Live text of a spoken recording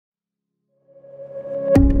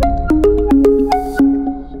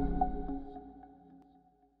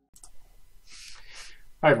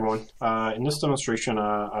Hi everyone. In this demonstration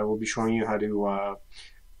I will be showing you how to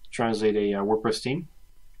translate a WordPress theme.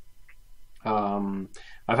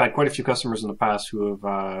 I've had quite a few customers in the past who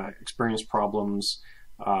have experienced problems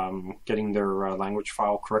getting their language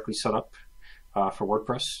file correctly set up for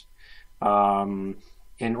WordPress.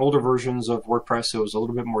 In older versions of WordPress it was a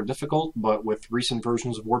little bit more difficult, but with recent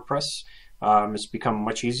versions of WordPress it's become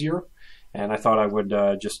much easier. And I thought I would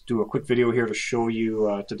just do a quick video here to show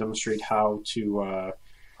you, to demonstrate how to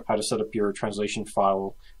set up your translation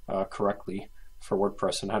file correctly for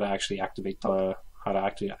WordPress, and how to actually activate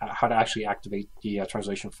the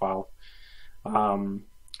translation file.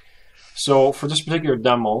 So for this particular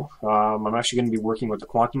demo, I'm actually going to be working with the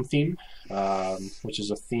Quantum theme, which is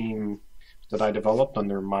a theme that I developed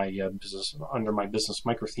under my business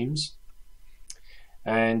micro themes.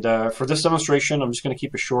 And for this demonstration, I'm just going to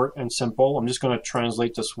keep it short and simple. I'm just going to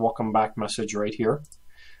translate this welcome back message right here.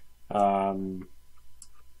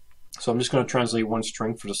 So I'm just going to translate one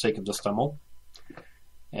string for the sake of this demo.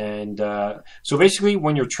 And so basically,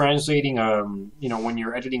 when you're translating, when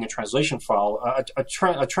you're editing a translation file, a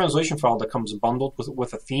translation file that comes bundled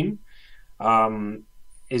with a theme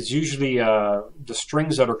is usually the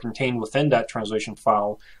strings that are contained within that translation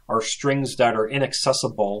file are strings that are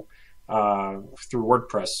inaccessible through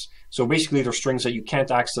WordPress. So basically they're strings that you can't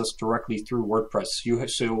access directly through WordPress.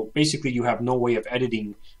 So basically you have no way of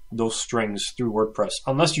editing those strings through WordPress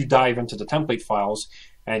unless you dive into the template files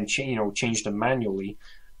and change them manually.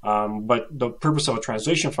 But the purpose of a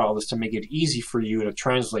translation file is to make it easy for you to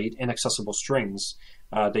translate inaccessible strings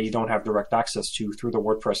that you don't have direct access to through the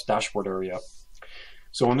WordPress dashboard area.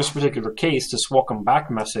 So in this particular case, this welcome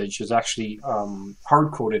back message is actually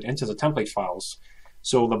hard-coded into the template files.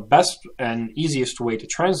 So the best and easiest way to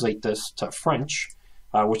translate this to French,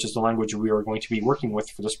 which is the language we are going to be working with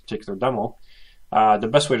for this particular demo, the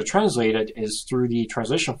best way to translate it is through the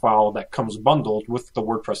translation file that comes bundled with the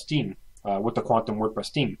WordPress theme, with the Quantum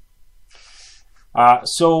WordPress theme.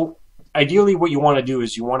 So ideally, what you want to do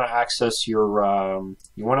is you want to access your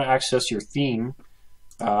theme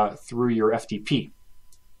through your FTP.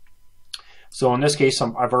 So in this case,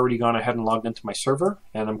 I've already gone ahead and logged into my server,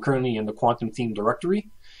 and I'm currently in the Quantum theme directory.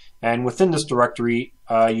 And within this directory,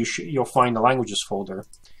 you'll find the languages folder.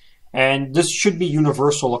 And this should be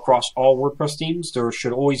universal across all WordPress themes. There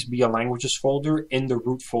should always be a languages folder in the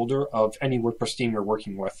root folder of any WordPress theme you're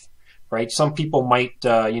working with, right? Some people might,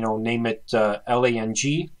 name it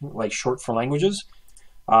LANG, like short for languages.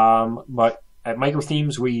 But at micro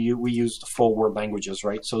themes, we use the full word languages,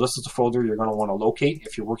 right? So this is the folder you're going to want to locate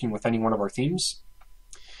if you're working with any one of our themes.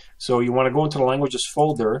 So you want to go into the languages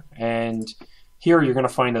folder, and here you're going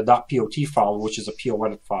to find a .pot file, which is a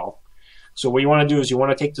PoEDIT file. So what you want to do is you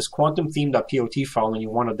want to take this quantum theme.pot file and you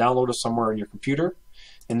want to download it somewhere on your computer.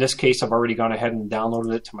 In this case, I've already gone ahead and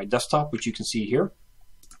downloaded it to my desktop, which you can see here.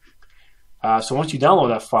 So once you download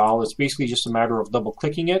that file, it's basically just a matter of double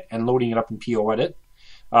clicking it and loading it up in PoEDIT.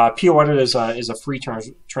 PoEDIT is a free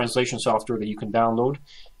translation software that you can download,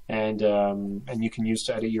 and you can use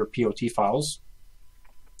to edit your POT files.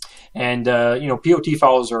 And POT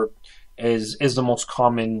files is the most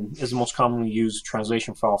commonly used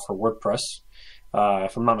translation file for WordPress.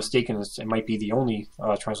 If I'm not mistaken, it might be the only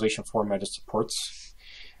translation format it supports.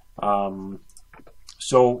 So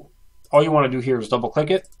all you want to do here is double click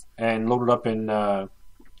it and load it up in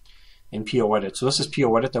PoEDIT. So this is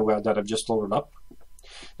PoEDIT that I've just loaded up.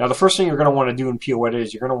 Now the first thing you're going to want to do in PoEDIT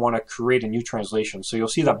is you're going to want to create a new translation. So you'll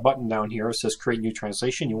see that button down here. It says create new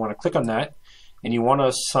translation. You want to click on that, and you want to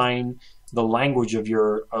assign the language of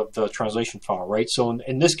the translation file, right? So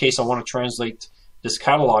in this case, I want to translate this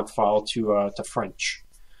catalog file to French.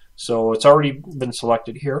 So it's already been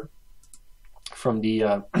selected here from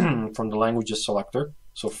the from the languages selector.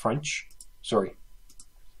 So French, France.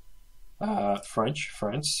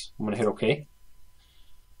 I'm going to hit OK.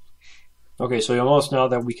 Okay, so you'll notice now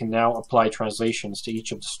that we can now apply translations to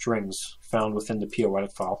each of the strings found within the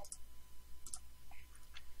PoEDIT file.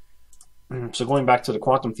 So going back to the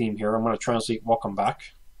Quantum theme here, I'm going to translate welcome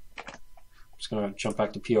back. I'm just going to jump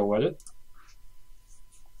back to PoEDIT.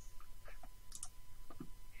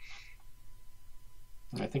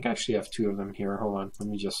 I think I actually have two of them here. Hold on, let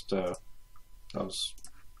me just, that was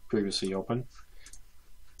previously open.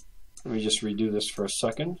 Let me just redo this for a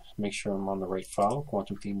second, make sure I'm on the right file,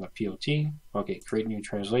 quantum theme.pot. Okay, create new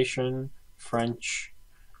translation, French.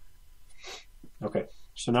 Okay,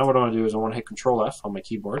 so now what I want to do is I want to hit Control F on my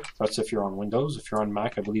keyboard. That's if you're on Windows. If you're on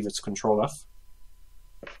Mac, I believe it's Control F.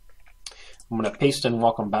 I'm going to paste in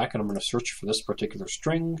welcome back, and I'm going to search for this particular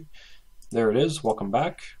string. There it is, welcome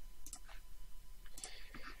back.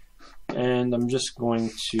 And I'm just going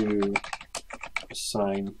to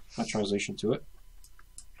assign a translation to it.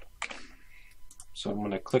 So I'm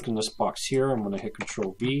going to click in this box here. I'm going to hit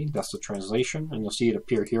Control V. That's the translation, and you'll see it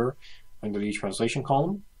appear here under the translation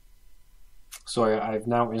column. So I've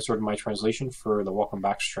now inserted my translation for the welcome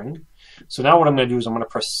back string. So now what I'm going to do is I'm going to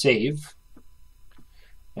press save,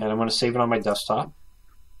 and I'm going to save it on my desktop.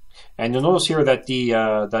 And you'll notice here that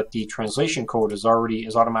the translation code is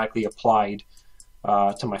automatically applied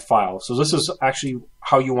to my file. So this is actually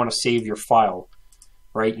how you want to save your file,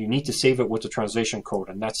 right? You need to save it with the translation code,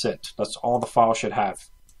 and that's it. That's all the file should have.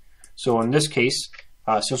 So in this case,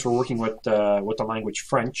 since we're working with the language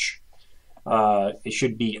French, it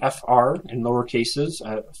should be FR in lower cases,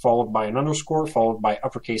 followed by an underscore, followed by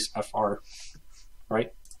uppercase FR,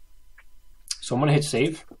 right? So I'm going to hit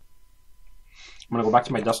save. I'm going to go back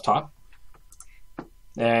to my desktop,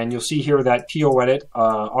 and you'll see here that PoEDIT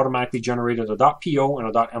automatically generated a .po and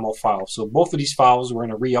a .ml file. So both of these files we're going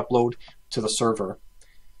to re-upload to the server.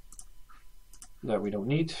 That we don't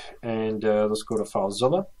need. And let's go to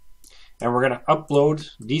FileZilla, and we're going to upload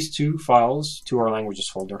these two files to our languages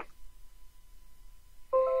folder.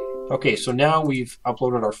 Okay, so now we've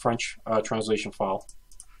uploaded our French translation file.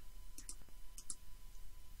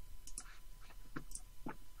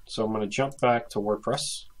 So I'm going to jump back to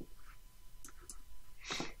WordPress.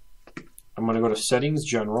 I'm going to go to Settings,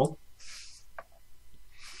 General,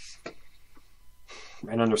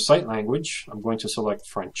 and under Site Language, I'm going to select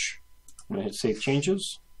French. I'm going to hit Save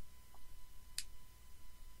Changes.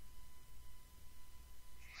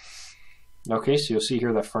 Okay, so you'll see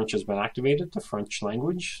here that French has been activated, the French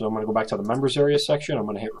language. So I'm going to go back to the Members Area section. I'm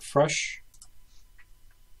going to hit Refresh.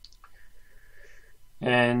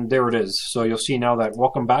 And there it is. So you'll see now that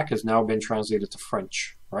Welcome Back has now been translated to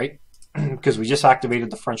French, right? Because we just activated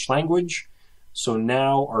the French language. So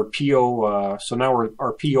now our PO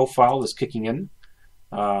file is kicking in,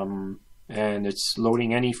 and it's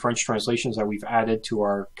loading any French translations that we've added to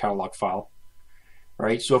our catalog file,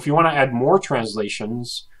 right? So if you want to add more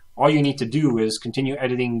translations, all you need to do is continue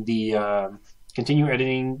editing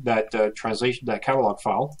that translation, that catalog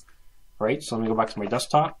file, right? So let me go back to my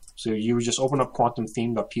desktop. So you would just open up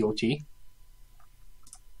quantumtheme.pot.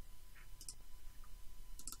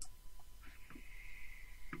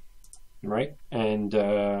 Right, and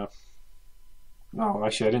no,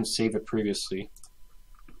 actually I didn't save it previously.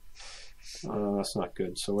 That's not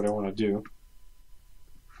good. So what I want to do,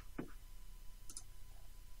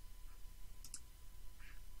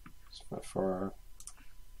 for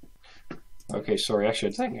okay, sorry.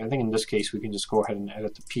 Actually, I think in this case we can just go ahead and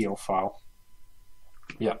edit the PO file.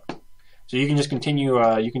 Yeah. So you can just continue.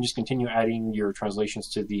 Adding your translations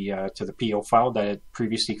to the PO file that it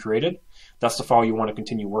previously created. That's the file you want to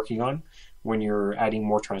continue working on when you're adding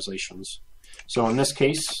more translations. So in this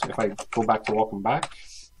case, if I go back to Welcome Back,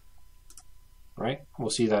 right, we'll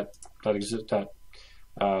see that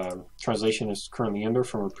translation is currently under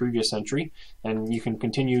from a previous entry, and you can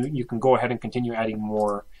continue. You can go ahead and continue adding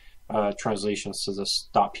more translations to this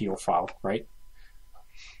 .po file, right?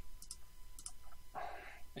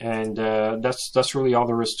 And that's really all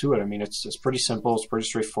there is to it. I mean, it's pretty simple. It's pretty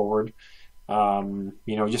straightforward. You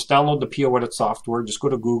know, just download the PoEDIT software. Just go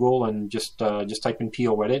to Google and just type in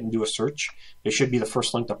PoEDIT and do a search. It should be the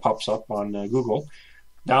first link that pops up on Google.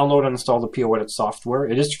 Download and install the PoEDIT software.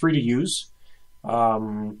 It is free to use,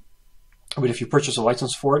 but if you purchase a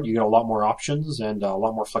license for it, you get a lot more options and a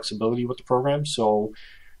lot more flexibility with the program. So,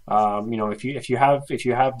 you know, if you have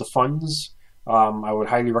the funds, I would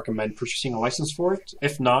highly recommend purchasing a license for it.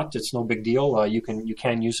 If not, it's no big deal. You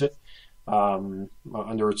can use it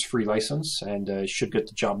under its free license, and it should get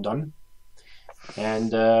the job done.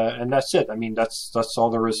 And that's it. I mean, that's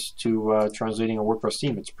all there is to translating a WordPress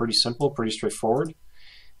theme. It's pretty simple, pretty straightforward,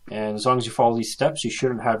 and as long as you follow these steps, you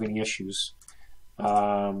shouldn't have any issues.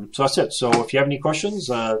 So that's it. So if you have any questions,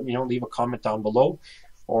 you know, leave a comment down below.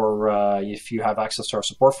 Or if you have access to our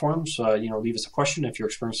support forums, you know, leave us a question if you're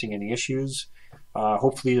experiencing any issues.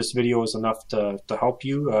 Hopefully this video is enough to help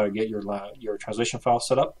you get your translation file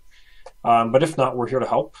set up. But if not, we're here to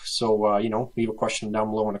help. So, you know, leave a question down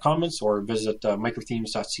below in the comments, or visit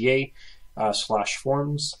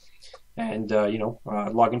microthemes.ca/forums, and, you know,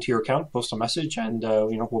 log into your account, post a message, and,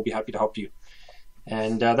 you know, we'll be happy to help you.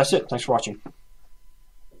 And that's it. Thanks for watching.